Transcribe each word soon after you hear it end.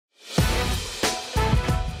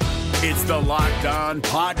It's the Locked On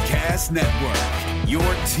Podcast Network, your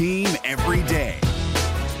team every day.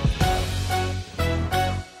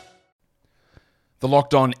 The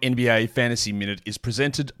Locked On NBA Fantasy Minute is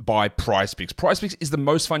presented by PrizePicks. PrizePicks is the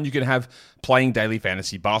most fun you can have playing daily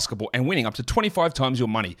fantasy basketball and winning up to 25 times your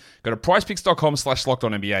money. Go to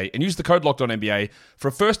prizepicks.com/LockedOnNBA and use the code LockedOnNBA for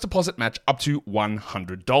a first deposit match up to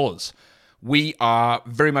 $100. We are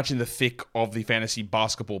very much in the thick of the fantasy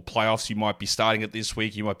basketball playoffs. You might be starting it this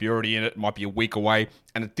week. You might be already in it. It might be a week away.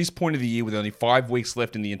 And at this point of the year, with only 5 weeks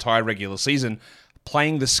left in the entire regular season,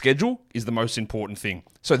 playing the schedule is the most important thing.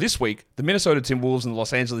 So this week, the Minnesota Timberwolves and the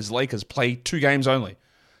Los Angeles Lakers play 2 games only.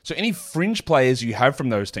 So any fringe players you have from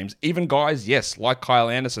those teams, even guys, yes, like Kyle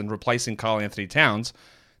Anderson replacing Karl Anthony Towns,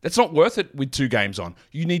 that's not worth it with 2 games on.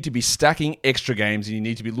 You need to be stacking extra games, and you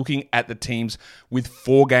need to be looking at the teams with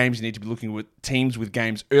 4 games. You need to be looking at teams with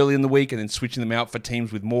games early in the week and then switching them out for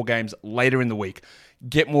teams with more games later in the week.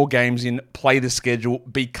 Get more games in, play the schedule,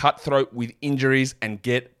 be cutthroat with injuries, and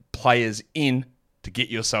get players in to get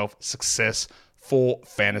yourself success for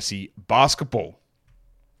fantasy basketball.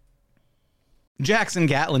 Jackson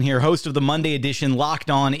Gatlin here, host of the Monday edition Locked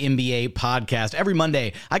On NBA podcast. Every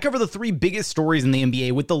Monday, I cover the 3 biggest stories in the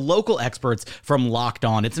NBA with the local experts from Locked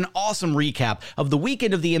On. It's an awesome recap of the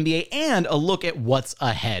weekend of the NBA and a look at what's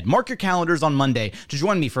ahead. Mark your calendars on Monday to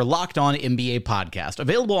join me for Locked On NBA podcast,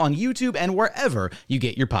 available on YouTube and wherever you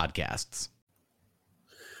get your podcasts.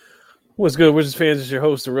 What's good, Wizards fans? It's your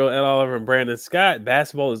host, the real Ed Oliver and Brandon Scott.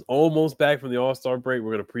 Basketball is almost back from the All-Star break.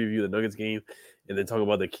 We're going to preview the Nuggets game and then talk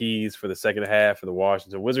about the keys for the second half for the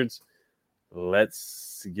Washington Wizards.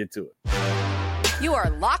 Let's get to it. You are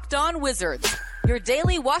Locked On Wizards, your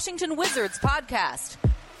daily Washington Wizards podcast.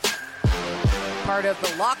 Part of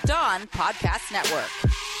the Locked On Podcast Network,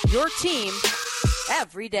 your team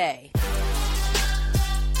every day.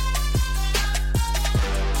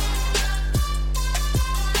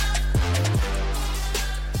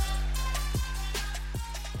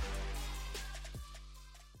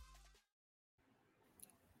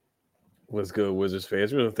 What's good, Wizards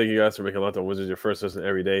fans? We want to thank you guys for making Locked On Wizards your first listen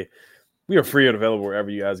every day. We are free and available wherever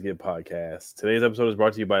you guys get podcasts. Today's episode is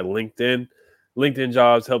brought to you by LinkedIn. LinkedIn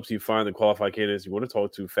Jobs helps you find the qualified candidates you want to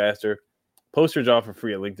talk to faster. Post your job for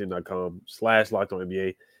free at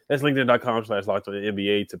linkedin.com/LockedOnNBA. That's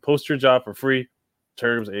linkedin.com/LockedOnNBA to post your job for free.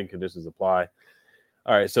 Terms and conditions apply.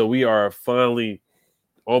 All right, so we are finally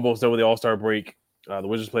almost done with the All-Star break. The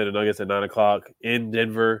Wizards play the Nuggets at 9 o'clock in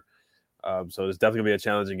Denver. So it's definitely going to be a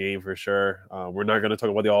challenging game for sure. We're not going to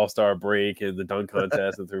talk about the All-Star break and the dunk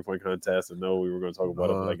contest and the three-point contest. And no, we were going to talk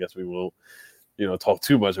about it, but I guess we won't, talk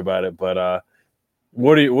too much about it. But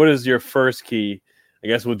what is your first key? I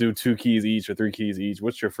guess we'll do 2 keys each or 3 keys each.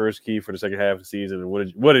 What's your first key for the second half of the season? And what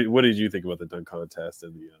did you think about the dunk contest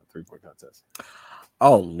and the three-point contest?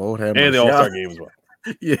 Oh, Lord have mercy. And the All-Star game as well.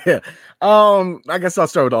 Yeah. I guess I'll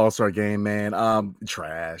start with the All-Star game, man.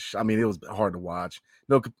 Trash. I mean, it was hard to watch.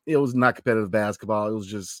 No, it was not competitive basketball. It was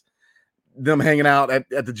just them hanging out at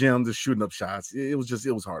the gym, just shooting up shots. It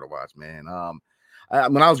was hard to watch, man.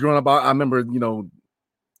 When I was growing up, I remember,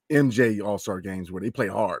 MJ All-Star games where they played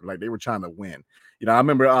hard, like they were trying to win. I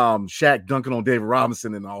remember Shaq dunking on David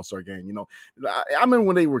Robinson in the All-Star game. I remember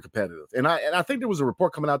when they were competitive, and I think there was a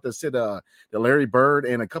report coming out that said that Larry Bird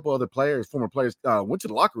and a couple other players, former players, went to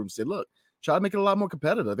the locker room and said, "Look, try to make it a lot more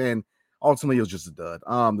competitive." And ultimately, it was just a dud.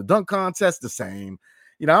 The dunk contest, the same.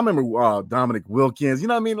 I remember Dominic Wilkins. You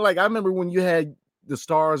know what I mean? Like I remember when you had the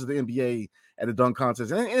stars of the NBA at the dunk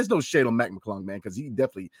contest, and it's no shade on Mac McClung, man, because he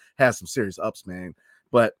definitely has some serious ups, man.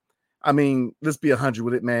 But I mean, let's be 100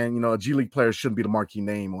 with it, man. A G League player shouldn't be the marquee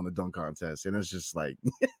name on the dunk contest. And it's just like,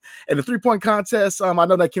 and the 3-point contest, I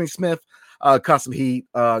know that Kenny Smith caught some heat.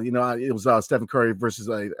 It was Stephen Curry versus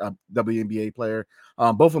a WNBA player.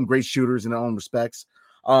 Both of them great shooters in their own respects.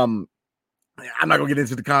 I'm not going to get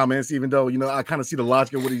into the comments, even though, I kind of see the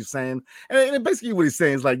logic of what he's saying. And basically what he's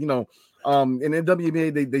saying is like, in the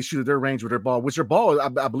WNBA, they shoot at their range with their ball, which their ball,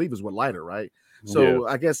 I believe, is what, lighter, right? So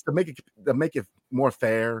yeah. I guess to make it more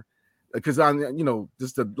fair, because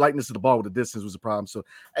just the lightness of the ball with the distance was a problem. So,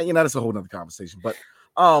 that's a whole nother conversation. But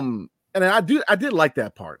and then I did like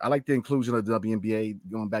that part. I like the inclusion of the WNBA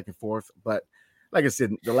going back and forth. But like I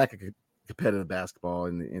said, the lack of competitive basketball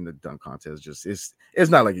in the dunk contest just it's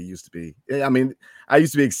not like it used to be. I mean, I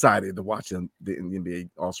used to be excited to watch the NBA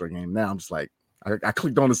All-Star game. Now I'm just like I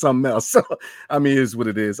clicked on to something else. So I mean, it's what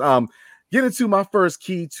it is. Get into my first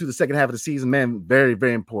key to the second half of the season, man. Very,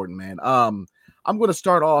 very important, man. I'm going to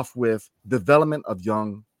start off with development of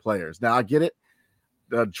young players. Now I get it.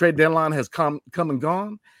 The trade deadline has come and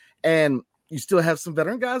gone, and you still have some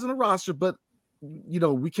veteran guys on the roster, but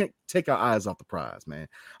we can't take our eyes off the prize, man.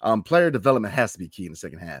 Player development has to be key in the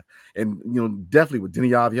second half, and definitely with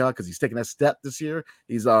Denny Avia, because he's taking that step this year.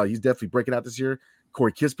 He's definitely breaking out this year.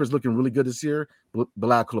 Corey Kisper's looking really good this year.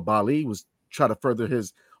 Bilal Koulibaly was trying to further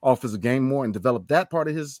his offensive game more and develop that part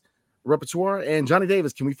of his repertoire. And Johnny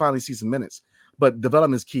Davis, can we finally see some minutes? But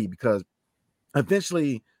development is key, because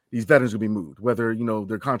eventually these veterans will be moved, whether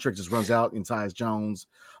their contract just runs out in Tyus Jones,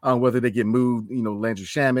 whether they get moved, Landry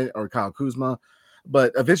Shamet or Kyle Kuzma.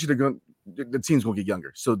 But eventually the team's going to get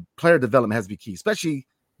younger. So player development has to be key, especially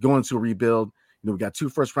going to a rebuild. We got 2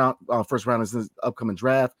 first rounders in this upcoming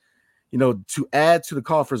draft. To add to the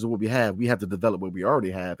coffers of what we have to develop what we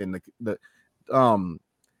already have, and it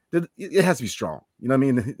has to be strong. You know what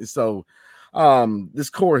I mean? So this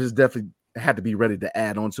core has definitely had to be ready to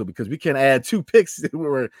add on to it, because we can't add 2 picks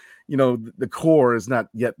where the core is not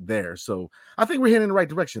yet there. So I think we're heading in the right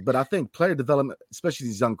direction. But I think player development, especially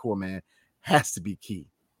these young core, man, has to be key.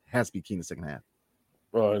 Has to be key in the second half.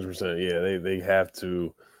 100%. Yeah, they have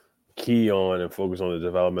to key on and focus on the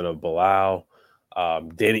development of Bilal.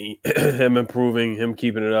 Denny, him improving, him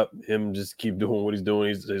keeping it up, him just keep doing what he's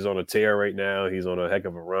doing. He's on a tear right now. He's on a heck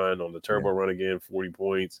of a run, on the turbo run again, 40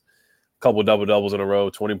 points, a couple double-doubles in a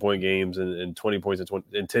row, 20-point games and 20 points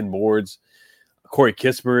and 10 boards. Corey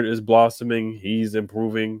Kispert is blossoming. He's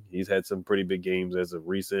improving. He's had some pretty big games as of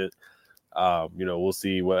recent. We'll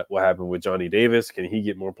see what happened with Johnny Davis. Can he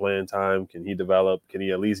get more playing time? Can he develop? Can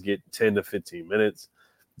he at least get 10 to 15 minutes?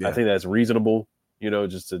 Yeah. I think that's reasonable.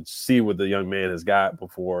 Just to see what the young man has got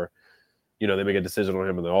before, they make a decision on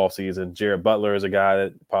him in the offseason. Jared Butler is a guy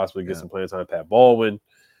that possibly gets some playing time. Pat Baldwin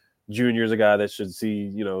Jr. is a guy that should see,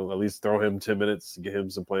 at least throw him 10 minutes, get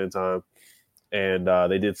him some playing time. And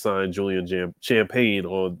they did sign Julian Champagne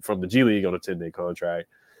from the G League on a 10-day contract.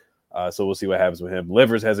 So we'll see what happens with him.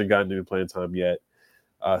 Livers hasn't gotten any playing time yet.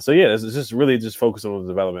 It's just really just focusing on the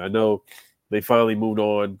development. I know they finally moved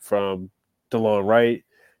on from DeLon Wright.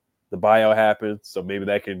 The buyout happened, so maybe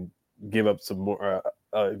that can give up some more,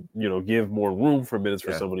 give more room for minutes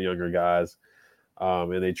for some of the younger guys.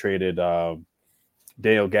 And they traded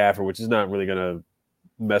Dale Gaffer, which is not really going to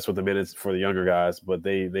mess with the minutes for the younger guys, but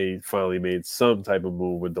they finally made some type of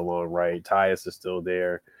move with DeLon Wright. Tyus is still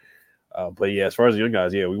there. But as far as the young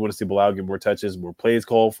guys, we want to see Bilal get more touches, more plays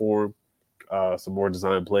called for him, some more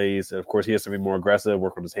design plays. And, of course, he has to be more aggressive,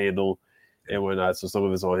 work on his handle and whatnot. So some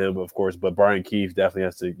of it's on him, of course. But Brian Keefe definitely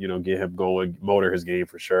has to, get him going, motor his game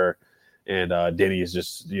for sure. And Denny is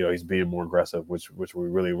just, he's being more aggressive, which we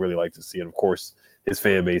really, really like to see. And, of course, his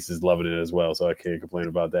fan base is loving it as well. So I can't complain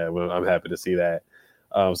about that. I'm happy to see that.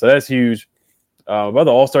 So that's huge. About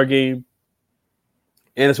the All-Star game,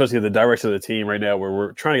 and especially the direction of the team right now, where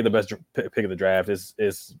we're trying to get the best pick of the draft,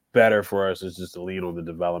 is better for us is just to lean on the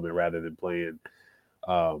development rather than playing.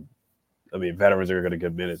 Veterans are going to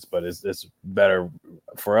get minutes, but it's better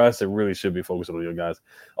for us. It really should be focused on the young guys.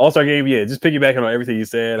 All-Star game, just piggybacking on everything you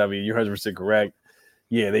said. You're 100% correct.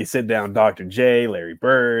 They sit down Dr. J, Larry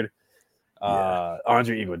Bird,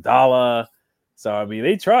 Andre Iguodala. So,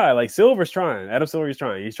 they try. Like, Silver's trying. Adam Silver's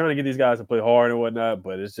trying. He's trying to get these guys to play hard and whatnot,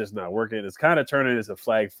 but it's just not working. It's kind of turning into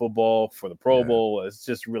flag football for the Pro Bowl. It's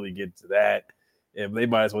just really getting to that. And they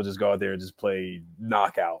might as well just go out there and just play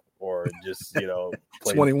knockout or just,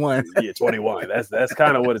 play 21. 21. That's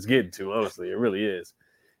kind of what it's getting to, honestly. It really is.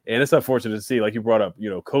 And it's unfortunate to see, like you brought up,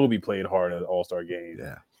 Kobe played hard at the All-Star game.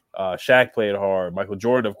 Yeah. Shaq played hard. Michael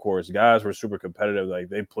Jordan, of course. Guys were super competitive. Like,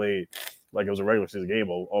 they played like it was a regular season game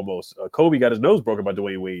almost. Kobe got his nose broken by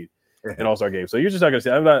Dwayne Wade in All-Star game. So you're just not going to see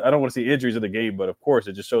 – I don't want to see injuries in the game, but, of course,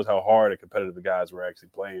 it just shows how hard and competitive the guys were actually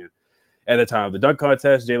playing at the time. The dunk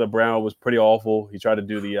contest, Jaylen Brown was pretty awful. He tried to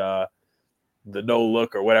do the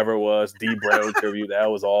no-look or whatever it was, D. Brown tribute. That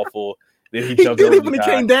was awful. Then he jumped over when he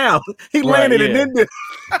came down. He landed and then did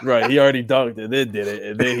Right. He already dunked and then did it.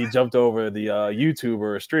 And then he jumped over the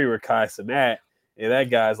YouTuber streamer Kai Cenat. And that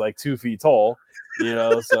guy's like 2 feet tall.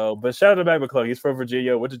 So, but shout out to Mac McClung. He's from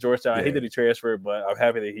Virginia, went to Georgetown. I hate that he transferred, but I'm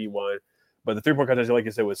happy that he won. But the 3-point contest, like I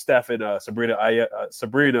said, with Steph and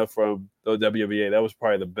Sabrina from the WNBA, that was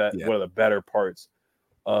probably one of the better parts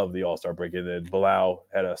of the All-Star break. And then Bilal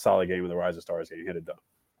had a solid game in the Rising Stars game. He hit it done.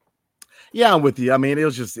 Yeah, I'm with you.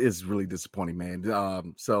 It's really disappointing, man.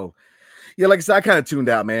 Like I said, I kind of tuned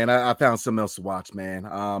out, man. I found something else to watch, man.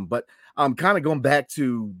 But I'm kind of going back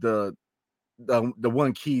to the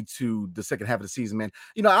one key to the second half of the season, man.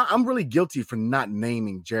 I'm really guilty for not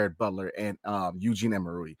naming Jared Butler and Eugene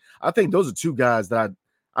Emery. I think those are 2 guys that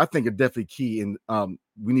I think are definitely key in.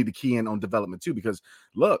 We need to key in on development too, because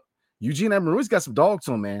look, Eugene Emery's got some dogs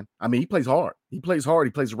on, man. He plays hard. He plays hard.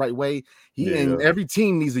 He plays the right way. And every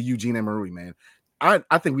team needs a Eugene Emery, man.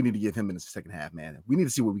 I think we need to give him in the second half, man. We need to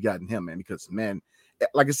see what we got in him, man, because, man,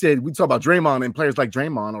 like I said, we talk about Draymond and players like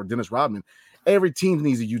Draymond or Dennis Rodman. Every team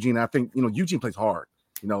needs a Eugene. I think, Eugene plays hard,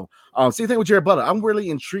 Same thing with Jared Butler. I'm really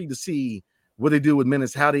intrigued to see what they do with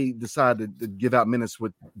minutes, how they decide to give out minutes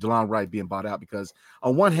with DeLon Wright being bought out, because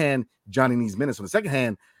on one hand, Johnny needs minutes. On the second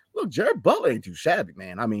hand, look, Jared Butler ain't too shabby,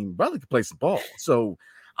 man. I mean, brother could play some ball. So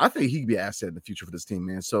I think he could be an asset in the future for this team,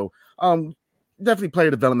 man. So definitely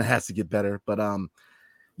player development has to get better. But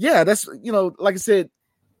yeah, that's, like I said,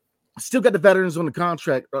 still got the veterans on the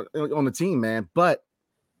contract on the team, man. But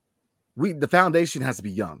the foundation has to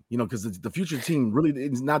be young, because the future team really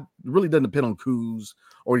doesn't depend on Kuz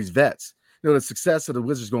or these vets. The success of the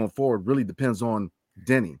Wizards going forward really depends on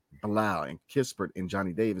Denny, Bilal, and Kispert, and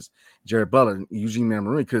Johnny Davis, Jared Butler, and Eugene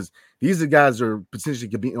Mamaruni, because these are guys that are potentially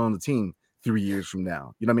could be on the team 3 years from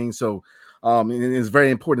now. You know what I mean? So and it's very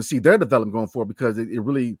important to see their development going forward, because it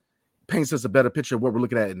really paints us a better picture of what we're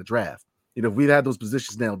looking at in the draft. If we've had those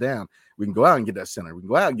positions nailed down, we can go out and get that center. We can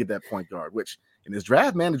go out and get that point guard, which in this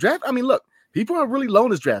draft, man, I mean, look, people are really low in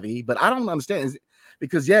this draft, but I don't understand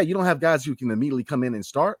because, you don't have guys who can immediately come in and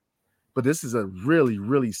start. But this is a really,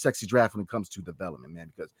 really sexy draft when it comes to development,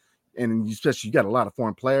 man. And especially you got a lot of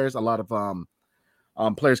foreign players, a lot of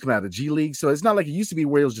players coming out of the G League. So it's not like it used to be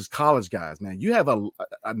where it was just college guys, man. You have a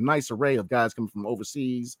nice array of guys coming from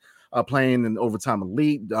overseas, playing in overtime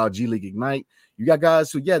elite, G League Ignite. You got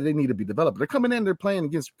guys who, they need to be developed. They're coming in, they're playing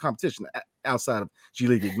against competition outside of G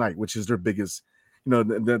League Ignite, which is their biggest,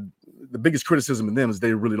 the biggest criticism of them is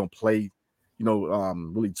they really don't play,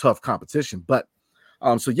 really tough competition. But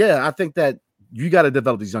I think that you got to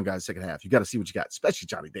develop these young guys second half. You got to see what you got, especially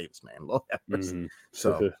Johnny Davis, man. Lord have mercy.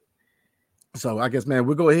 So I guess, man,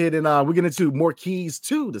 we'll go ahead and we'll get into more keys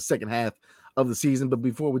to the second half of the season. But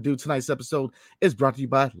before we do, tonight's episode is brought to you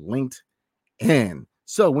by LinkedIn.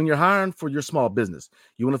 So when you're hiring for your small business,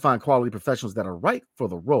 you want to find quality professionals that are right for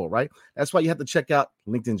the role, right? That's why you have to check out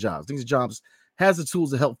LinkedIn Jobs. LinkedIn Jobs has the tools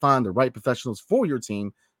to help find the right professionals for your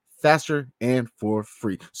team faster and for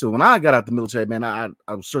free. So when I got out the military, man, I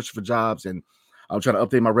was searching for jobs and I was trying to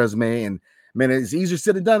update my resume, and man, it's easier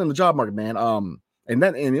said than done in the job market, man. And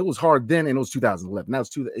it was hard then, and it was 2011. Now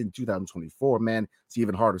it's in 2024, man. It's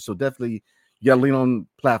even harder. So definitely you got to lean on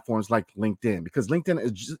platforms like LinkedIn, because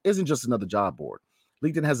LinkedIn isn't just another job board.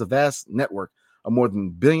 LinkedIn has a vast network of more than 1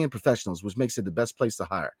 billion professionals, which makes it the best place to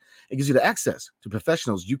hire. It gives you the access to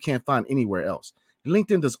professionals you can't find anywhere else.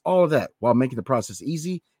 LinkedIn does all of that while making the process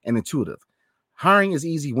easy and intuitive. Hiring is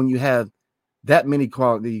easy when you have that many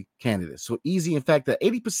quality candidates. So easy, in fact, that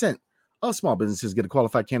 80% of small businesses get a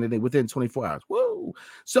qualified candidate within 24 hours. Whoa.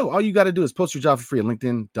 So all you got to do is post your job for free at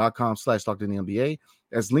linkedin.com/LockedOnNBA.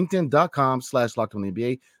 That's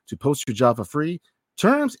linkedin.com/LockedOnNBA to post your job for free.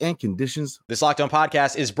 Terms and conditions. This Locked On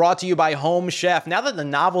podcast is brought to you by Home Chef. Now that the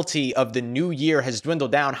novelty of the new year has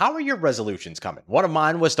dwindled down, how are your resolutions coming? One of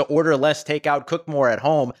mine was to order less takeout, cook more at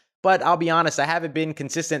home. But I'll be honest, I haven't been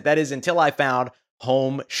consistent. That is until I found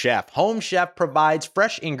Home Chef. Home Chef provides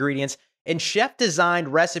fresh ingredients and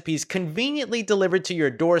chef-designed recipes conveniently delivered to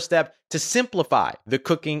your doorstep to simplify the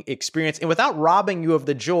cooking experience and without robbing you of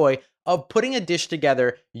the joy of putting a dish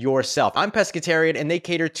together yourself. I'm pescatarian, and they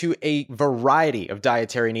cater to a variety of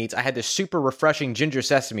dietary needs. I had this super refreshing ginger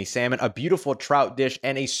sesame salmon, a beautiful trout dish,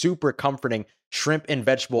 and a super comforting shrimp and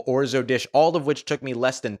vegetable orzo dish, all of which took me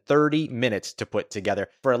less than 30 minutes to put together.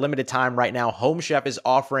 For a limited time right now, Home Chef is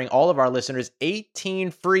offering all of our listeners 18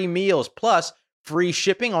 free meals, plus free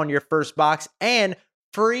shipping on your first box and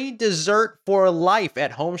free dessert for life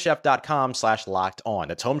at homechef.com/lockedon.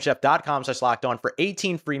 That's homechef.com/lockedon for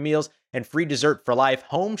 18 free meals and free dessert for life.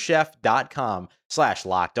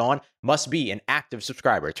 Homechef.com/lockedon. Must be an active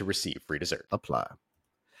subscriber to receive free dessert. Apply.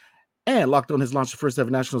 And Locked On has launched the first ever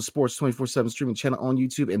national sports 24/7 streaming channel on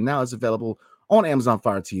YouTube, and now it's available on Amazon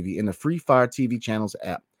Fire TV in the free Fire TV channels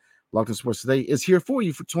app. Locked On Sports Today is here for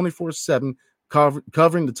you for 24/7,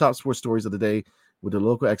 covering the top sports stories of the day with the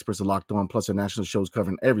local experts of Locked On, plus our national shows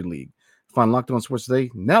covering every league. Find Locked On Sports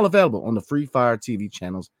Today now available on the free Fire TV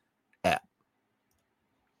channels app.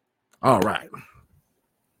 All right.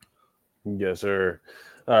 Yes, sir.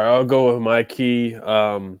 All right, I'll go with my key.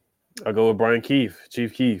 I'll go with Brian Keefe,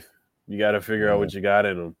 Chief Keefe. You got to figure out what you got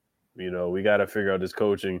in him. We got to figure out this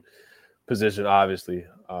coaching position, obviously.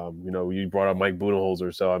 You brought up Mike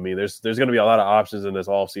Budenholzer. So, there's going to be a lot of options in this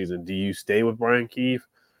offseason. Do you stay with Brian Keefe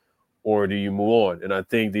or do you move on? And I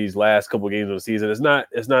think these last couple of games of the season, it's not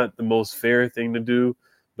the most fair thing to do,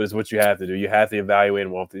 but it's what you have to do. You have to evaluate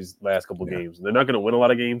him off these last couple of games. And they're not going to win a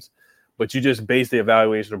lot of games, but you just base the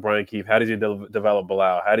evaluation of Brian Keefe. How does he develop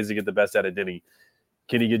Bilal? How does he get the best out of Denny?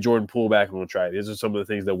 Can he get Jordan Poole back on track? These are some of the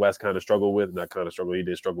things that West kind of struggled with. Not kind of struggle, he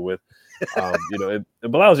did struggle with. And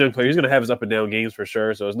Bilal's a young player. He's going to have his up and down games for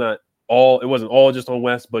sure. So it wasn't all just on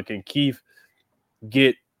West, but can Keith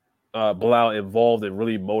get Bilal involved and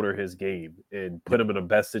really motor his game and put him in the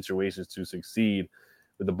best situations to succeed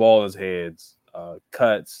with the ball in his hands,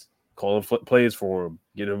 cuts, calling plays for him,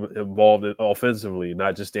 get him involved offensively,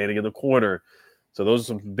 not just standing in the corner. So those are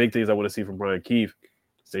some big things I want to see from Brian Keefe.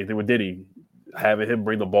 Same thing with Denny, having him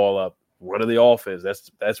bring the ball up, running the offense.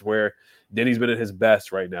 That's where Denny's been at his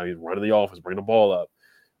best right now. He's running the offense, bring the ball up.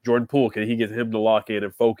 Jordan Poole, can he get him to lock in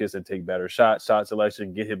and focus and take better shot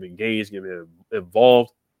selection, get him engaged, get him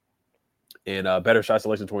involved, and better shot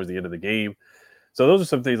selection towards the end of the game. So those are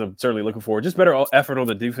some things I'm certainly looking for. Just better effort on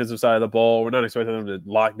the defensive side of the ball. We're not expecting them to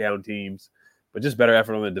lock down teams, but just better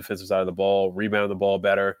effort on the defensive side of the ball, rebound the ball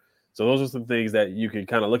better. So those are some things that you can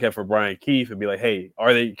kind of look at for Brian Keefe and be like, hey,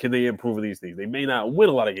 can they improve these things? They may not win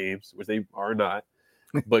a lot of games, which they are not,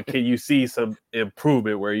 but can you see some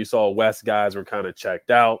improvement where you saw West guys were kind of checked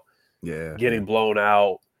out, getting blown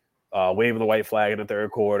out, waving the white flag in the third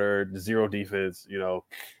quarter, zero defense, So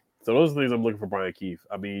those are the things I'm looking for Brian Keefe.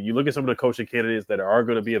 I mean, you look at some of the coaching candidates that are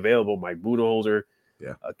going to be available, Mike Budenholzer,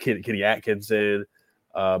 Kenny Atkinson,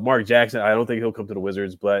 Mark Jackson. I don't think he'll come to the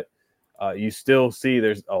Wizards, but you still see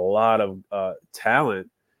there's a lot of talent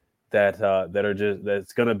that's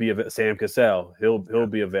going to be Sam Cassell. He'll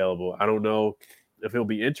be available. I don't know if he'll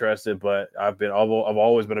be interested, but I've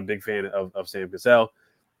always been a big fan of Sam Cassell.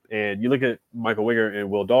 And you look at Michael Winger and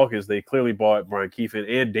Will Dawkins, they clearly bought Brian Keefe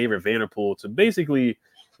and David Vanderpool to basically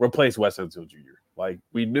replace Wes Unseld Jr. Like,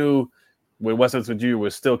 we knew when Wes Unseld Jr.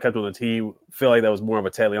 was still kept on the team, feel like that was more of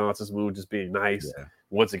a Ted Leonsis move, just being nice. Yeah.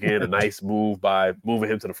 Once again, a nice move by moving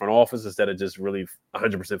him to the front office instead of just really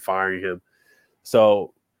 100% firing him.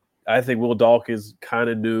 So I think Will Dawkins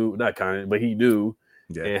he knew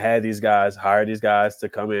and had hired these guys to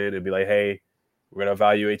come in and be like, hey, we're going to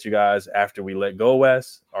evaluate you guys after we let go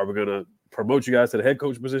Wes. Are we going to promote you guys to the head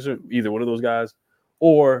coach position, either one of those guys,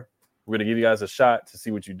 or we're going to give you guys a shot to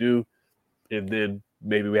see what you do, and then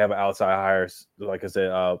maybe we have an outside hire, like I said,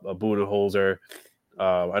 a Budenholzer.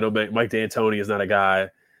 I know Mike D'Antoni is not a guy,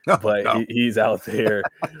 but he's out there.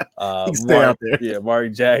 He stay out there. Yeah,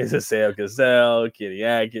 Mark Jackson, Sam Cassell, Kenny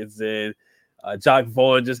Atkinson. Jock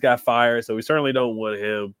Vaughn just got fired, so we certainly don't want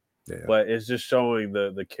him. Yeah. But it's just showing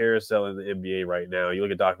the carousel in the NBA right now. You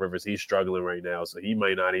look at Doc Rivers; he's struggling right now, so he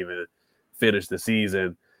might not even finish the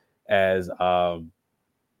season as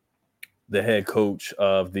the head coach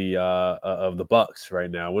of the Bucks right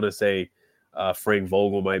now. I want to say Frank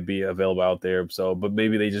Vogel might be available out there. So, but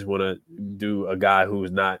maybe they just want to do a guy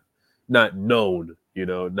who's not known,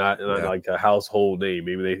 not like a household name.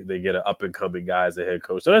 Maybe they get an up and coming guy as a head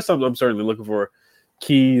coach. So that's something I'm certainly looking for.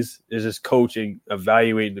 Keys is just coaching,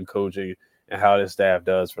 evaluating the coaching and how this staff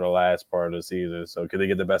does for the last part of the season. So can they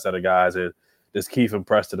get the best out of guys and just keep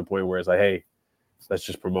impressed to the point where it's like, hey, let's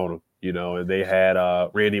just promote him, and they had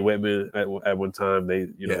Randy Whitman at one time. They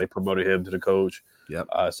promoted him to the coach. Yep.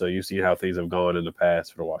 So you see how things have gone in the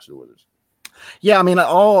past for the Washington Wizards. Yeah, I mean,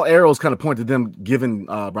 all arrows kind of point to them giving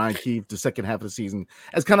Brian Keefe the second half of the season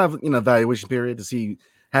as kind of evaluation period to see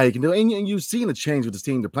how he can do it. And you've seen a change with this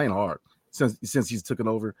team. They're playing hard since he's taken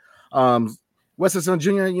over. Wes Unseld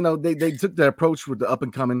Jr., they took the approach with the up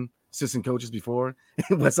and coming assistant coaches before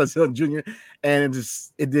Wes Unseld Jr. and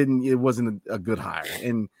it wasn't a good hire.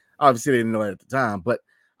 And obviously they didn't know it at the time. But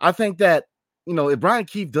I think that, if Brian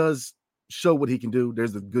Keefe does show what he can do,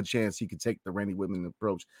 there's a good chance he could take the Randy Whitman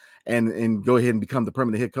approach and go ahead and become the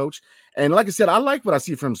permanent head coach. And like I said, I like what I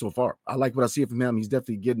see from him so far. I like what I see from him. He's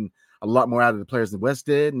definitely getting a lot more out of the players than West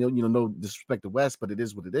did. No disrespect to West, but it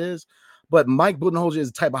is what it is. But Mike Budenholzer is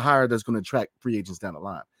the type of hire that's going to attract free agents down the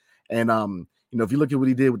line. And if you look at what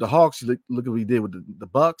he did with the Hawks, you look at what he did with the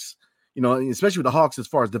Bucks, especially with the Hawks as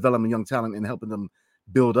far as developing young talent and helping them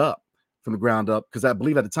build up from the ground up. Because I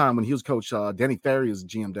believe at the time when he was coach, Danny Ferry was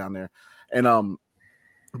GM down there. And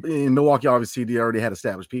in Milwaukee, obviously, they already had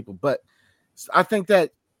established people. But I think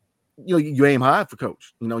that, you aim high for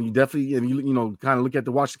coach. You definitely, kind of look at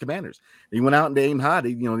the Washington Commanders. They went out and they aimed high.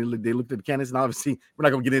 They looked at the candidates. And obviously, we're not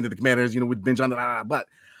going to get into the Commanders, with Ben Johnson. But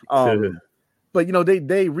they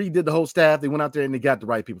redid the whole staff. They went out there and they got the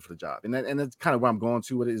right people for the job. And that's kind of where I'm going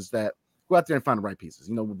to. It is that go out there and find the right pieces.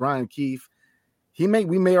 With Brian Keefe, we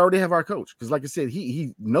may already have our coach because, like I said,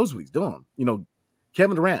 he knows what he's doing.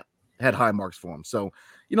 Kevin Durant had high marks for him. So,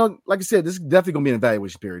 like I said, this is definitely going to be an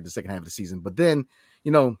evaluation period the second half of the season. But then,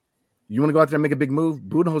 you want to go out there and make a big move?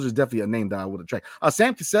 Budenholzer is definitely a name that I would attract.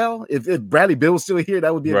 Sam Cassell, if Bradley Beal was still here,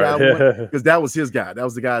 that would be a guy because that was his guy. That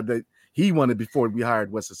was the guy that he wanted before we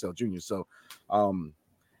hired Wes Unseld Jr. So,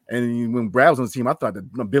 And when Brad was on the team, I thought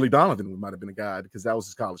that Billy Donovan might have been a guy because that was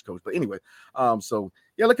his college coach. But anyway, so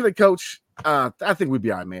yeah, look at the coach. I think we'd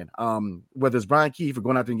be all right, man. Whether it's Brian Keefe or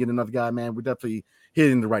going out there and getting another guy, man, we're definitely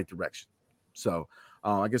heading in the right direction. So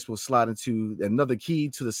I guess we'll slide into another key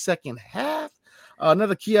to the second half.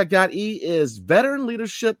 Another key I got, is veteran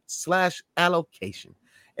leadership / allocation.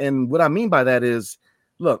 And what I mean by that is,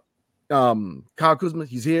 look, Kyle Kuzma,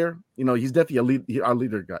 he's here. He's definitely our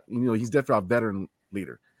leader guy. He's definitely our veteran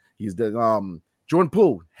leader. He's the Jordan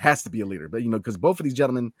Poole has to be a leader, but because both of these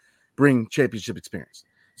gentlemen bring championship experience.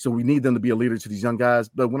 So we need them to be a leader to these young guys.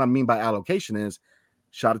 But what I mean by allocation is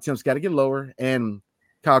shot attempts got to get lower, and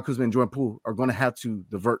Kyle Kuzma and Jordan Poole are going to have to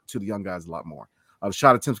divert to the young guys a lot more.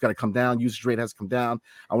 Shot attempts got to come down. Usage rate has to come down.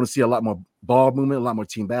 I want to see a lot more ball movement, a lot more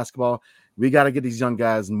team basketball. We got to get these young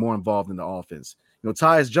guys more involved in the offense.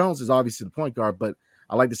 Tyus Jones is obviously the point guard, but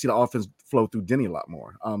I like to see the offense flow through Denny a lot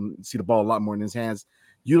more. See the ball a lot more in his hands.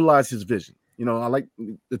 Utilize his vision. I like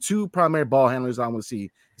the two primary ball handlers I want to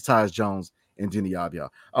see is Tyus Jones and Denny Avdia.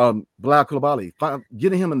 Bilal Coulibaly,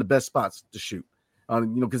 getting him in the best spots to shoot.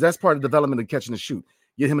 Because that's part of the development of catching and shoot.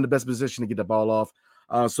 Get him in the best position to get the ball off.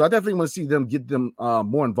 So I definitely want to see them get them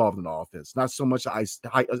more involved in the offense. Not so much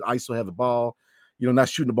ISO have the ball, not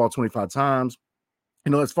shooting the ball 25 times.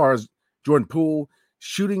 As far as Jordan Poole,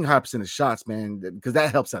 shooting high percentage shots, man, because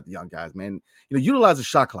that helps out the young guys, man. Utilize the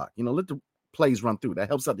shot clock. Let the plays run through. That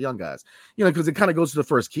helps out the young guys. Because it kind of goes to the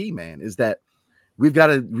first key, man, is that we've got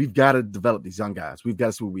to develop these young guys. We've got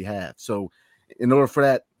to see what we have. So in order for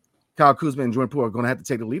that, Kyle Kuzma and Jordan Poole are going to have to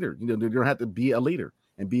take the leader. They're going to have to be a leader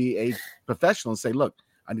and be a professional and say, look,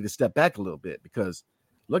 I need to step back a little bit because,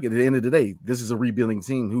 look, at the end of the day, this is a rebuilding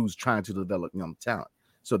team who's trying to develop young talent.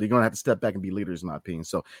 So they're going to have to step back and be leaders, in my opinion.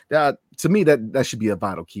 So to me, that should be a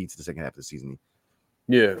vital key to the second half of the season.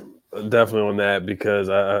 Yeah, definitely on that because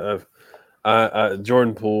I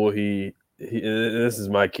Jordan Poole, he this is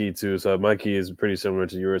my key too. So my key is pretty similar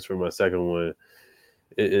to yours for my second one.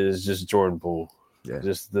 It is just Jordan Poole. Yeah.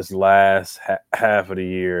 Just this last half of the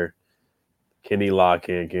year, can he lock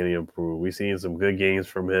in? Can he improve? We've seen some good games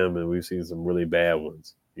from him, and we've seen some really bad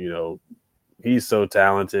ones. He's so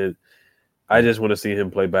talented. I just want to see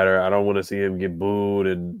him play better. I don't want to see him get booed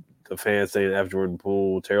and the fans saying F Jordan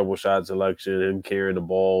Poole, terrible shot selection, him carrying the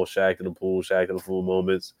ball, Shaq to the Poole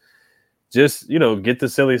moments. Just, get the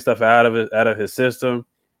silly stuff out of his system.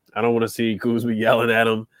 I don't want to see Kuzma yelling at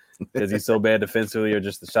him because he's so bad defensively or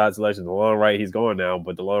just the shot selection. The long right, he's gone now,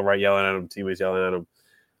 but the long right yelling at him, teammates yelling at him.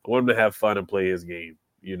 I want him to have fun and play his game,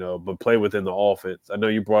 but play within the offense. I know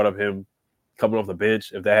you brought up him coming off the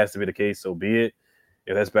bench. If that has to be the case, so be it.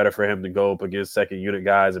 If that's better for him to go up against second unit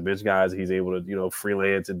guys and bench guys, he's able to,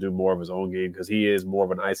 freelance and do more of his own game because he is more of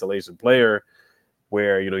an isolation player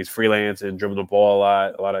where, he's freelancing, dribbling the ball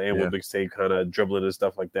a lot of and big state kind of dribbling and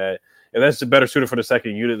stuff like that. And that's a better suitor for the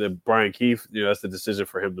second unit than Brian Keefe. That's the decision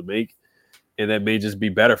for him to make. And that may just be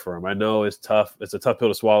better for him. I know it's tough. It's a tough pill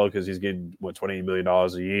to swallow because he's getting, $28 million a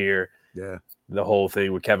year. Yeah. The whole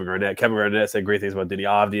thing with Kevin Garnett. Kevin Garnett said great things about Denny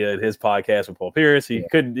Avdia in his podcast with Paul Pierce. He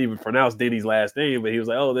couldn't even pronounce Denny's last name, but he was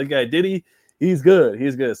like, oh, that guy Denny, he's good.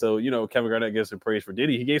 He's good. So, Kevin Garnett gives some praise for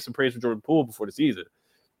Denny. He gave some praise for Jordan Poole before the season.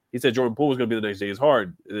 He said Jordan Poole was going to be the next James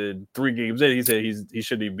Harden. And then 3 games in, he said he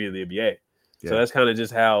shouldn't even be in the NBA. Yeah. So that's kind of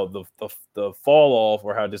just how the fall off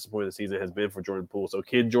or how disappointing the season has been for Jordan Poole. So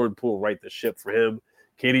can Jordan Poole right the ship for him?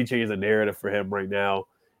 Can he change the narrative for him right now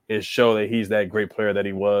and show that he's that great player that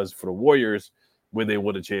he was for the Warriors when they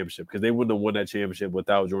won the championship? Because they wouldn't have won that championship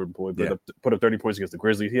without Jordan Poole. He put up 30 points against the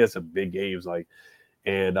Grizzlies. He had some big games.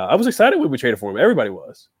 And I was excited when we traded for him. Everybody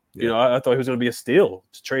was. Yeah. I thought he was going to be a steal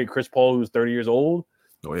to trade Chris Paul, who's 30 years old,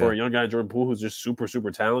 for a young guy, Jordan Poole, who's just super,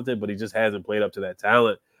 super talented, but he just hasn't played up to that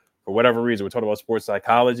talent for whatever reason. We're talking about sports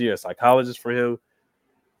psychology, a psychologist for him.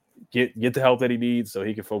 Get the help that he needs so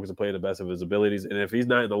he can focus on playing the best of his abilities. And if he's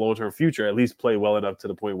not in the long-term future, at least play well enough to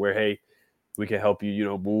the point where, hey, we can help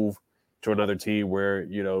you, move to another team where,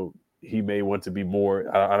 he may want to be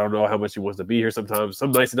more. I don't know how much he wants to be here sometimes.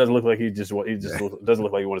 Some nights it doesn't look like he doesn't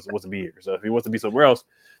look like he wants to be here. So if he wants to be somewhere else,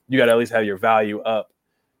 you got to at least have your value up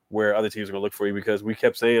where other teams are going to look for you, because we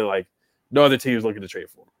kept saying, no other team is looking to trade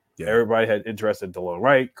for him. Yeah. Everybody had interest in DeLong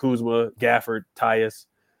Wright, Kuzma, Gafford, Tyus,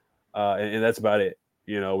 and that's about it.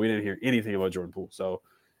 We didn't hear anything about Jordan Poole. So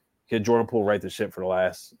can Jordan Poole right the ship for the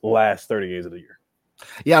last 30 games of the year?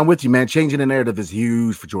 Yeah, I'm with you, man. Changing the narrative is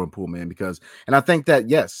huge for Jordan Poole, man, and I think that,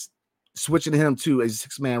 yes, switching him to a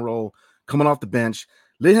 6-man role, coming off the bench,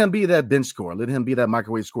 let him be that bench scorer. Let him be that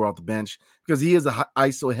microwave scorer off the bench, because he is a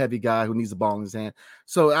ISO-heavy guy who needs the ball in his hand.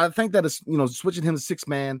 So I think that switching him to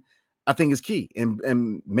 6-man, I think is key,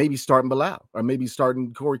 and maybe starting Bilal or maybe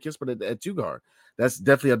starting Corey Kispert at 2 guard. that's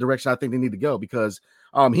definitely a direction I think they need to go because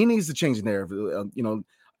he needs to change the narrative.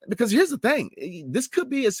 Because here's the thing, this could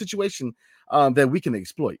be a situation that we can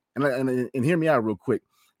exploit. And hear me out real quick.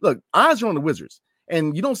 Look, eyes are on the Wizards,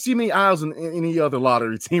 and you don't see many eyes on any other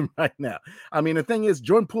lottery team right now. I mean, the thing is,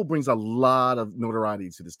 Jordan Poole brings a lot of notoriety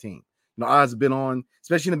to this team. Eyes have been on,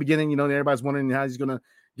 especially in the beginning. Everybody's wondering how he's going to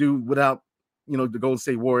do without, the Golden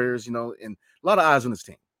State Warriors. And a lot of eyes on this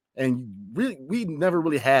team. And we never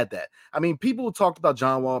really had that. I mean, people talked about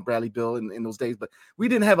John Wall, Bradley Beal in those days, but we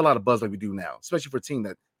didn't have a lot of buzz like we do now, especially for a team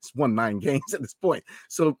that's won 9 games at this point.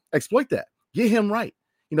 So exploit that. Get him right.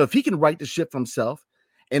 If he can right the ship for himself,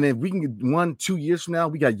 and if we can get 1-2 years from now,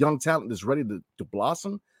 we got young talent that's ready to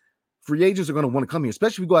blossom, free agents are going to want to come here,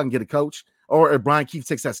 especially if we go out and get a coach or if Brian Keefe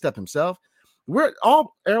takes that step himself. We're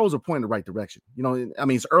all arrows are pointing the right direction.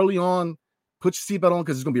 It's early on. Put your seatbelt on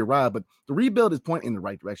because it's going to be a ride, but the rebuild is pointing in the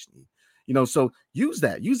right direction. So use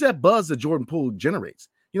that buzz that Jordan Poole generates.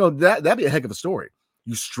 That'd be a heck of a story.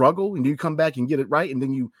 You struggle and you come back and get it right, and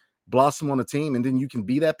then you blossom on a team, and then you can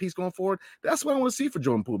be that piece going forward. That's what I want to see for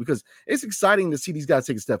Jordan Poole because it's exciting to see these guys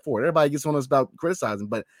take a step forward. Everybody gets on us about criticizing,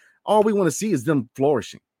 but all we want to see is them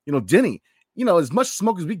flourishing. Denny, as much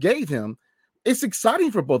smoke as we gave him, it's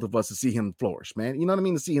exciting for both of us to see him flourish, man. You know what I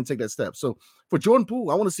mean? To see him take that step. So for Jordan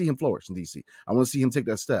Poole, I want to see him flourish in DC. I want to see him take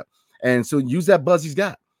that step. And so use that buzz he's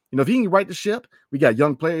got. If he can right the ship, we got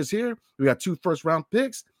young players here. We got 2 first-round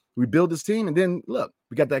picks. We build this team. And then, look,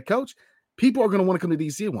 we got that coach. People are going to want to come to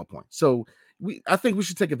DC at one point. So I think we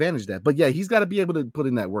should take advantage of that. But, yeah, he's got to be able to put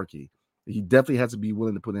in that work. He definitely has to be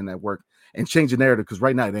willing to put in that work and change the narrative because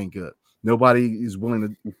right now it ain't good. Nobody is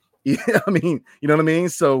willing to – you know what I mean?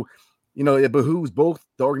 So – it behooves both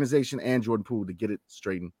the organization and Jordan Poole to get it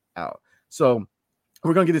straightened out. So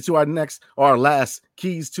we're going to get into our last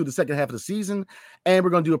keys to the second half of the season. And we're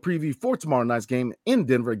going to do a preview for tomorrow night's game in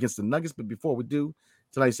Denver against the Nuggets. But before we do,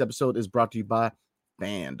 tonight's episode is brought to you by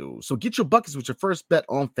FanDuel. So get your buckets with your first bet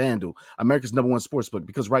on FanDuel, America's #1 sportsbook,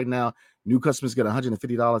 because right now, new customers get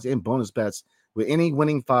 $150 in bonus bets with any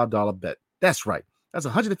winning $5 bet. That's right. That's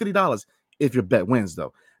 $150 if your bet wins,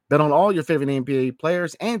 though. Bet on all your favorite NBA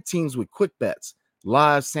players and teams with quick bets,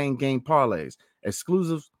 live same-game parlays,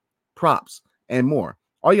 exclusive props, and more.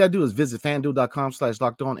 All you got to do is visit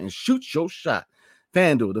FanDuel.com/lockedon and shoot your shot.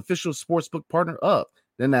 FanDuel, the official sportsbook partner of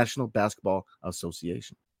the National Basketball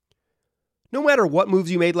Association. No matter what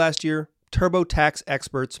moves you made last year, TurboTax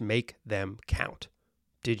experts make them count.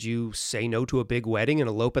 Did you say no to a big wedding and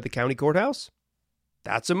elope at the county courthouse?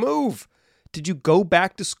 That's a move. Did you go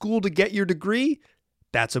back to school to get your degree?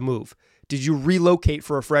 That's a move. Did you relocate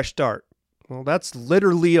for a fresh start? Well, that's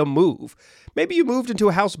literally a move. Maybe you moved into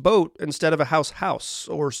a houseboat instead of a house,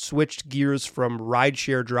 or switched gears from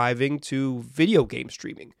rideshare driving to video game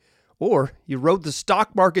streaming. Or you rode the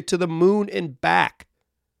stock market to the moon and back.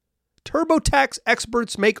 TurboTax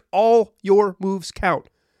experts make all your moves count,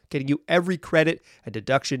 getting you every credit and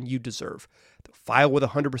deduction you deserve. They'll file with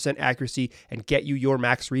 100% accuracy and get you your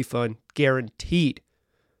max refund guaranteed.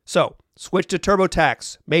 So, switch to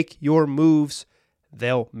TurboTax. Make your moves.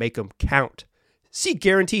 They'll make them count. See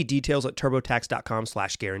guarantee details at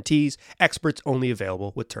turbotax.com/guarantees. Experts only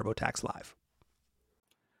available with TurboTax Live.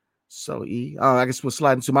 So, I guess we'll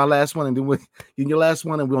slide into my last one and then in your last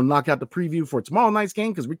one, and we'll knock out the preview for tomorrow night's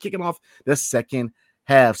game because we're kicking off the second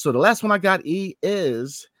half. So the last one I got,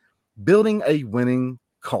 is building a winning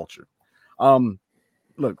culture.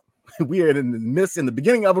 Look, we are in the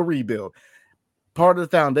beginning of a rebuild. Part of the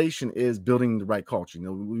foundation is building the right culture.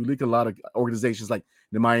 We look at a lot of organizations like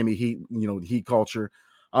the Miami Heat, the Heat culture.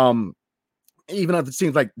 Even if it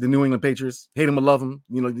seems like the New England Patriots, hate them or love them,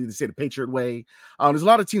 they say the Patriot way. There's a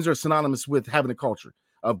lot of teams that are synonymous with having a culture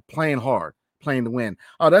of playing hard, playing to win.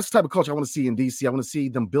 That's the type of culture I want to see in DC. I want to see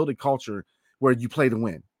them build a culture where you play to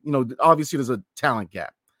win. Obviously there's a talent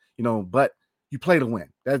gap, but you play to win.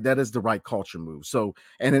 That is the right culture move. So,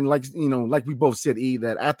 and then like we both said,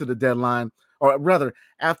 that after the deadline, or rather,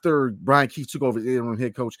 after Brian Keefe took over as interim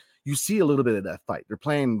head coach, you see a little bit of that fight. They're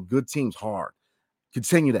playing good teams hard.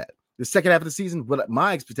 Continue that. The second half of the season, what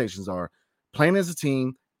my expectations are, playing as a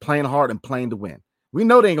team, playing hard, and playing to win. We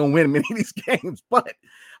know they ain't going to win many of these games, but,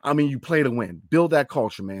 you play to win. Build that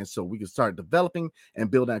culture, man, so we can start developing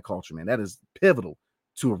and build that culture, man. That is pivotal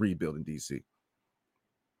to a rebuild in DC.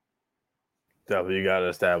 Definitely, you got to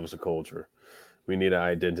establish a culture. We need an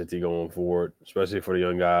identity going forward, especially for the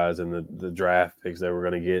young guys and the draft picks that we're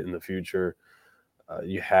going to get in the future.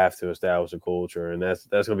 You have to establish a culture, and that's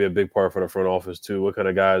going to be a big part for the front office too. What kind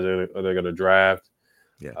of guys are they going to draft?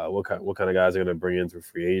 Yeah. What kind of guys are going to bring in through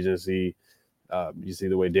free agency? You see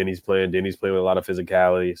the way Denny's playing. Denny's playing with a lot of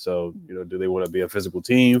physicality. So do they want to be a physical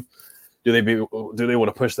team? do they want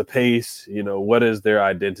to push the pace? What is their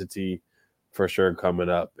identity for sure coming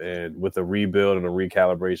up? And with a rebuild and a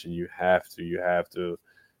recalibration, you have to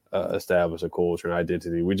establish a culture and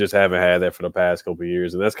identity. We just haven't had that for the past couple of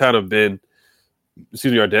years, and that's kind of been,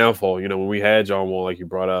 our downfall. When we had John Wall, like you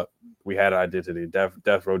brought up, we had an identity.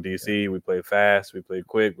 Death Row DC. We played fast. We played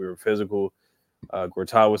quick. We were physical.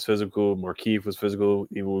 Gortat was physical. Markieff was physical.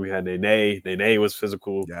 Even when we had Nene was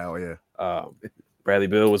physical. Bradley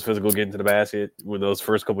Beal was physical getting to the basket when those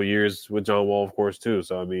first couple of years with John Wall, of course, too.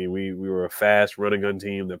 So, I mean, we were a fast running gun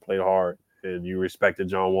team that played hard, and you respected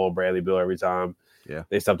John Wall and Bradley Beal every time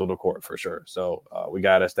they stepped on the court for sure. So we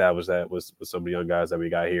got to establish that with some of the young guys that we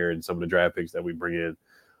got here and some of the draft picks that we bring in,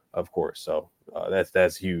 of course. So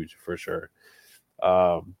that's huge for sure.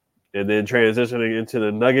 And then transitioning into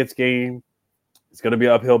the Nuggets game, it's going to be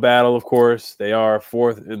an uphill battle, of course. They are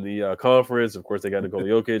fourth in the conference. Of course, they got Nikola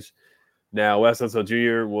Jokic. Now, Wes Unseld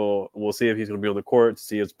Jr. we'll see if he's going to be on the court to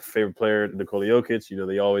see his favorite player, Nikola Jokic.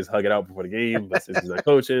 They always hug it out before the game, but since he's not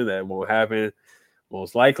coaching, that won't happen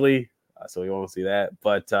most likely. So we won't see that.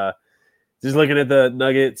 But just looking at the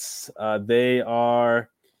Nuggets, they are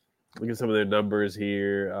look at some of their numbers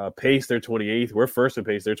here. Pace, they're 28th. We're first in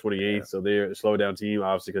pace. They're 28th. So they're a slow down team,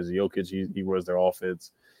 obviously, because Jokic, he runs their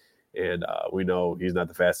offense. And we know he's not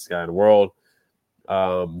the fastest guy in the world.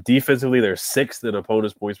 Defensively, they're sixth in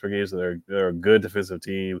opponents' points per game, so they're a good defensive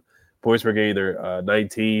team. Points per game, they're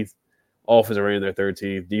 19th. Offensive rating, they're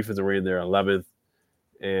 13th. Defensive rating, they're 11th.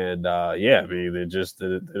 And I mean,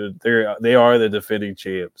 they are the defending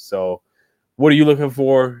champs. So, what are you looking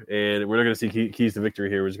for? And we're not going to see keys to victory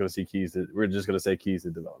here. We're just going to see keys to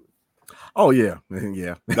development. Oh yeah,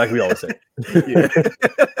 like we always say.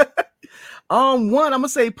 One, I'm gonna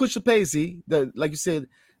say push the pace. Like you said,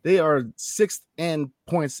 they are sixth in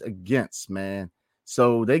points against, man.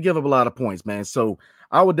 So they give up a lot of points, man. So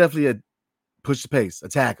I would definitely push the pace,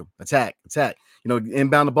 attack them, attack.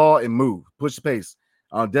 Inbound the ball and move, push the pace.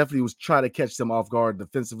 Definitely was try to catch them off guard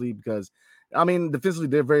defensively because, I mean, defensively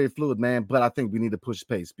they're very fluid, man. But I think we need to push the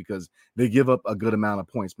pace because they give up a good amount of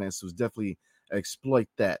points, man. So it's definitely exploit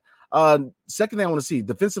that. Second thing I want to see,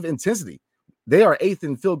 defensive intensity. They are eighth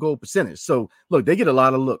in field goal percentage. So look, they get a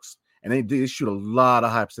lot of looks and they shoot a lot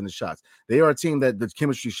of high percentage shots. They are a team that the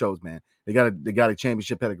chemistry shows, man. They got a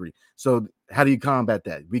championship pedigree. So how do you combat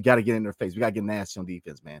that? We got to get in their face. We got to get nasty on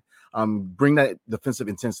defense, man. Bring that defensive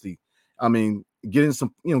intensity. I mean, get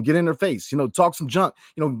in their face, talk some junk,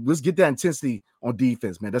 let's get that intensity on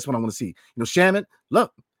defense, man. That's what I want to see. Shaman,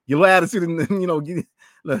 look, your little attitude,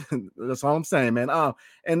 and that's all I'm saying, man.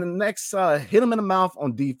 And the next, hit them in the mouth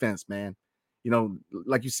on defense, man.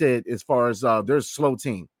 Like you said, as far as they're a slow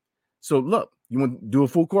team. So look, you want to do a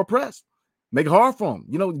full court press, make it hard for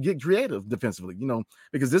them, get creative defensively,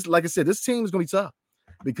 because this, like I said, this team is going to be tough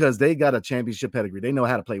because they got a championship pedigree. They know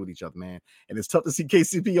how to play with each other, man. And it's tough to see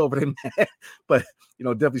KCP over there, man. But,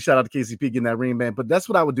 definitely shout out to KCP getting that ring, man. But that's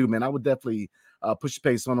what I would do, man. I would definitely push the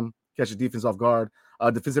pace on them, catch the defense off guard.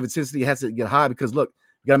 Defensive intensity has to get high because, look,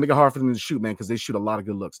 you got to make it hard for them to shoot, man, because they shoot a lot of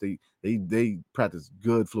good looks. They practice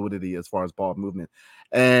good fluidity as far as ball movement.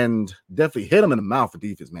 And definitely hit them in the mouth for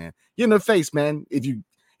defense, man. Get in their face, man. If you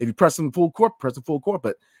press them full court, press them full court.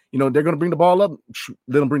 But, they're going to bring the ball up,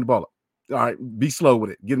 let them bring the ball up. All right, be slow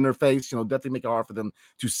with it. Get in their face, definitely make it hard for them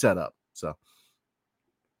to set up. So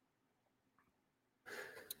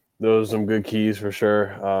those are some good keys for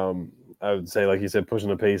sure. I would say, like you said, pushing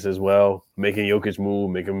the pace as well, making Jokic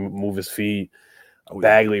move, making him move his feet,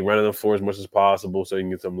 Bagley running the floor as much as possible so you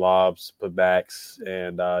can get some lobs, putbacks.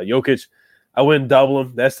 And Jokic, I wouldn't double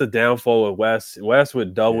him. That's the downfall of Wes. Wes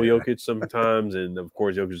would double Jokic sometimes, and of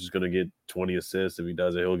course, Jokic is going to get 20 assists. If he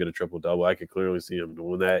does it, he'll get a triple-double. I could clearly see him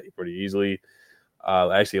doing that pretty easily.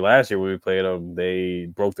 Actually, last year when we played them, they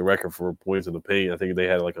broke the record for points in the paint. I think they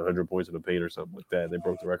had like 100 points in the paint or something like that. They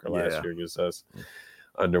broke the record last year against us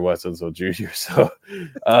under Wes Unseld Jr. So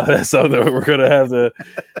that's something that we're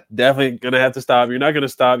definitely going to have to stop. You're not going to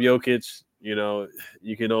stop Jokic.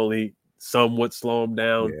 You can only somewhat slow him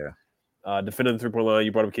down. Defending the three-point line,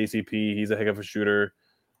 you brought up KCP. He's a heck of a shooter.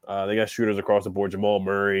 They got shooters across the board. Jamal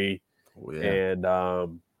Murray and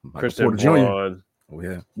Christian Braun.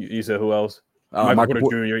 You said who else? Michael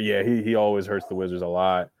Porter Jr. Yeah, he always hurts the Wizards a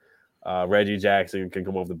lot. Reggie Jackson can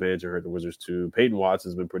come off the bench and hurt the Wizards too. Peyton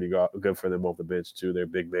Watson's been pretty good for them off the bench too. They're a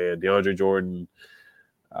big man. DeAndre Jordan,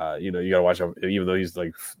 you got to watch him. Even though he's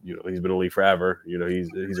like, he's been in the league forever. He's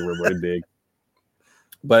a rim running big.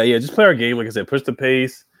 But yeah, just play our game. Like I said, push the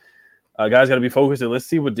pace. Guys got to be focused, and let's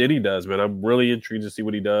see what Diddy does, man. I'm really intrigued to see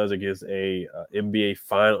what he does against a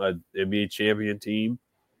NBA champion team.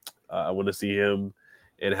 I want to see him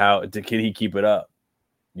and can he keep it up?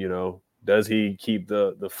 Does he keep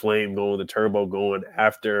the flame going, the turbo going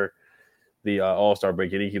after the All-Star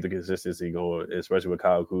break? Can he keep the consistency going, especially with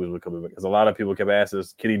Kyle Kuzma coming back? Because a lot of people kept asking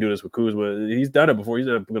us, can he do this with Kuzma? He's done it before. He's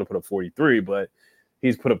not going to put up 43, but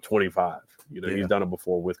he's put up 25. He's done it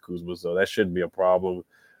before with Kuzma, so that shouldn't be a problem.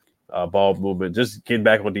 Ball movement, just getting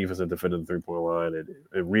back on defense and defending the three-point line,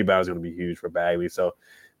 and rebound is going to be huge for Bagley. So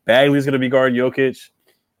Bagley's going to be guarding Jokic.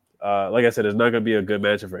 Like I said, it's not going to be a good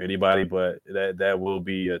matchup for anybody, but that will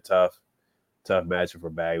be a tough matchup for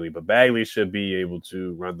Bagley. But Bagley should be able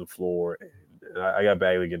to run the floor. And I got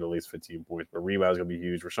Bagley getting at least 15 points, but rebound is going to be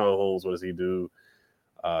huge. Rashawn Holmes, what does he do?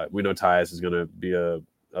 We know Tyus is going to be a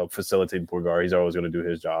facilitating point guard. He's always going to do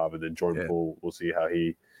his job. And then Jordan Poole, we'll see how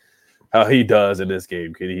he does in this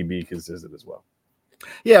game. Can he be consistent as well?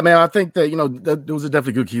 Yeah, man, I think that those are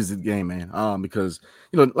definitely good keys to the game, man. Because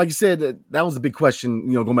like you said, that was the big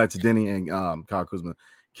question. Going back to Denny and Kyle Kuzma,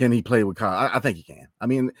 can he play with Kyle? I think he can. I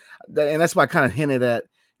mean, and that's why I kind of hinted at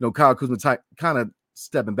Kyle Kuzma kind of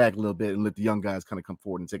stepping back a little bit and let the young guys kind of come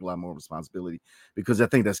forward and take a lot more responsibility, because I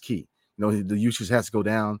think that's key. The usage has to go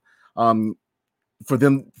down for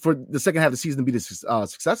them for the second half of the season to be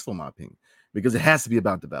successful, in my opinion. Because it has to be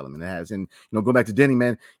about development. It has. And, go back to Denny,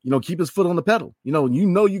 man, keep his foot on the pedal. You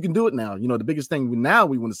can do it now. The biggest thing now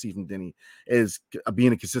we want to see from Denny is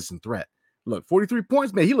being a consistent threat. Look, 43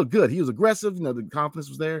 points, man, he looked good. He was aggressive. The confidence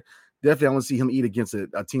was there. Definitely, I want to see him eat against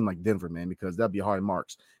a team like Denver, man, because that'd be hard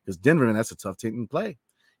marks. Because Denver, man, that's a tough team to play.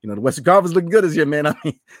 The Western Conference looking good this year, man.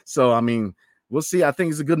 We'll see. I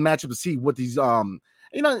think it's a good matchup to see what these,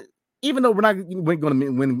 even though we're going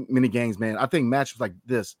to win many games, man, I think matchups like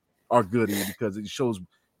this are good because it shows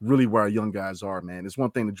really where our young guys are, man. It's one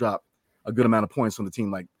thing to drop a good amount of points on a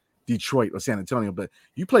team like Detroit or San Antonio, but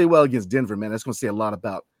you play well against Denver, man. That's going to say a lot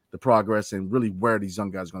about the progress and really where these young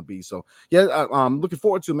guys are going to be. So, yeah, I'm looking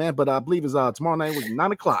forward to it, man. But I believe it's tomorrow night at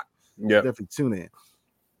 9 o'clock. Yeah, definitely tune in.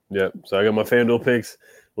 Yep. So I got my FanDuel picks.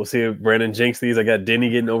 We'll see if Brandon jinx these. I got Denny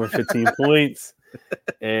getting over 15 points,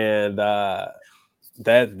 and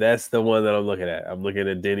that's the one that I'm looking at. I'm looking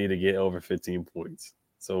at Denny to get over 15 points.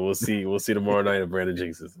 So we'll see. We'll see tomorrow night if Brandon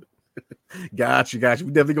jinxes it. Got you. We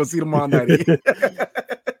definitely gonna see tomorrow night.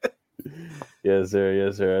 Yes, sir. I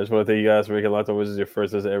just want to thank you guys for making Locked On Wizards your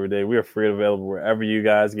first listen every day. We are free and available wherever you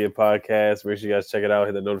guys get podcasts. Make sure you guys check it out.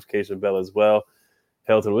 Hit the notification bell as well.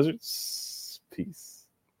 Hail to the Wizards. Peace.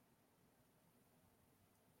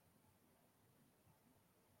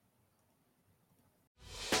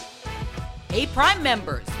 Hey, Prime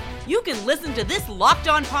members, you can listen to this Locked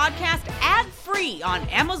On podcast ad-free on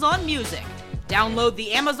Amazon Music. Download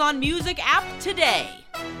the Amazon Music app today.